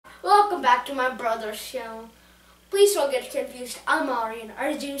Welcome back to my brother's channel. Please don't get confused. I'm Aryan,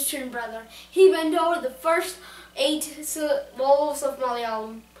 Arjun's twin brother. He went over the first 8 vowels of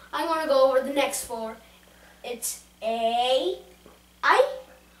Malayalam. I'm going to go over the next 4. It's A, I,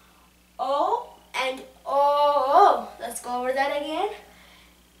 O, and O. Let's go over that again.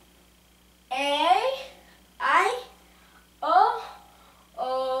 A, I, O,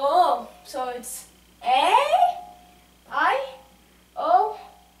 O. So it's A, I, O,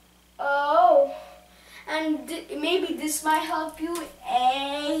 O. And maybe this might help you.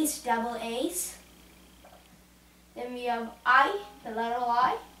 A's, double A's. Then we have I, the letter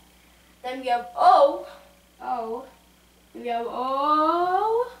I. Then we have O, O. Then we have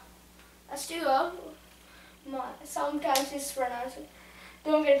O. Let's do O. Sometimes it's pronounced.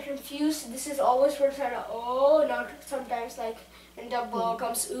 Don't get confused. This is always pronounced O, not sometimes like when double O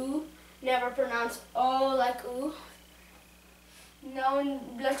comes oo. Never pronounce O like oo. Now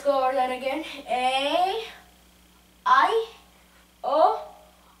let's go over that again. A, I, O,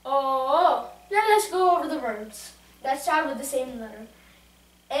 O. Now let's go over the words that start with the same letter.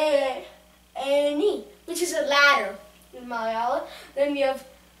 A, Ani, which is a ladder in Malayalam. Then we have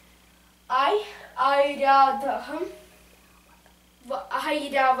I, Airavadam,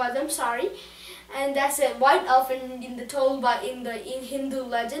 sorry. And that's a white elephant in the Hindu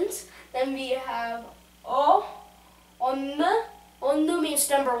legends. Then we have O, Onna. Onnu means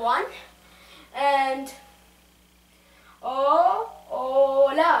number 1. And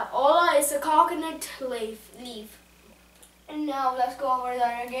Ola. Ola is a coconut leaf. And now let's go over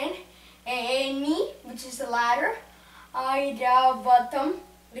that again. Ani, which is the ladder. Airavatam,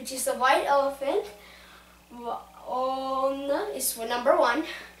 which is the white elephant. Onna is for number 1.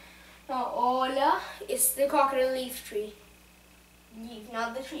 Now Ola is the coconut leaf tree. Leaf,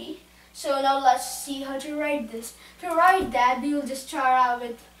 not the tree. So now let's see how to write this. To write that, we will just start out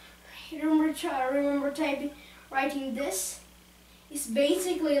with, remember writing this. It's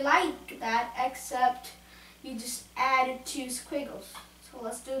basically like that, except you just added 2 squiggles. So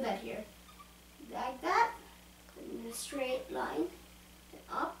let's do that here. Like that, in a straight line, then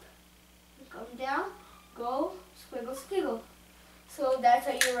up, and come down, go, squiggle, squiggle. So that's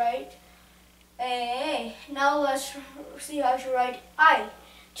how you write A. Now let's see how to write I.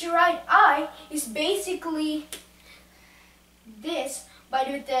 To write I is basically this, but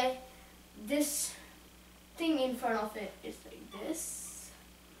with this thing in front of it. It's like this,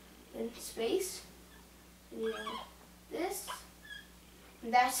 then space, and this,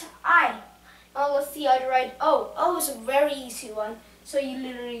 and that's I. Now let's see how to write O. O is a very easy one. So you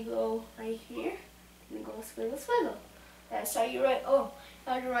literally go right here, and go squiggle, squiggle. That's how you write O.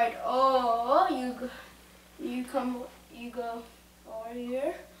 How to write O, you go over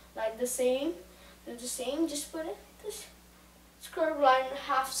here, like the same, do the same, just put it, this curved line,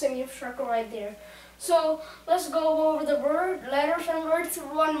 half semicircle right there. So let's go over the letters and words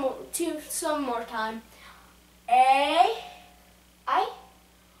some more time. A, I,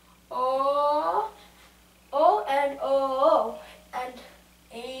 O, O and O, and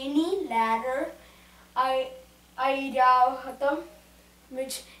any ladder, Airavadam,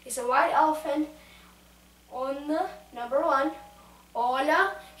 which is a white elephant. On the number 1,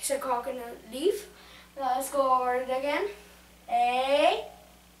 Ola is a coconut leaf. Let's go over it again. A,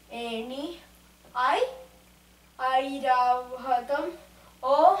 Ani, I, Airavadam,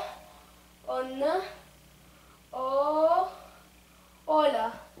 O, Onna, O,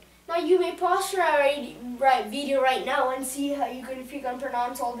 Ola. Now you may pause your video right now and see how if you can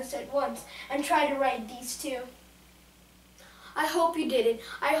pronounce all this at once, and try to write these too. I hope you did it.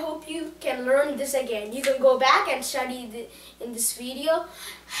 I hope you can learn this again. You can go back and study in this video.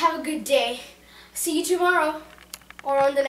 Have a good day. See you tomorrow or on the next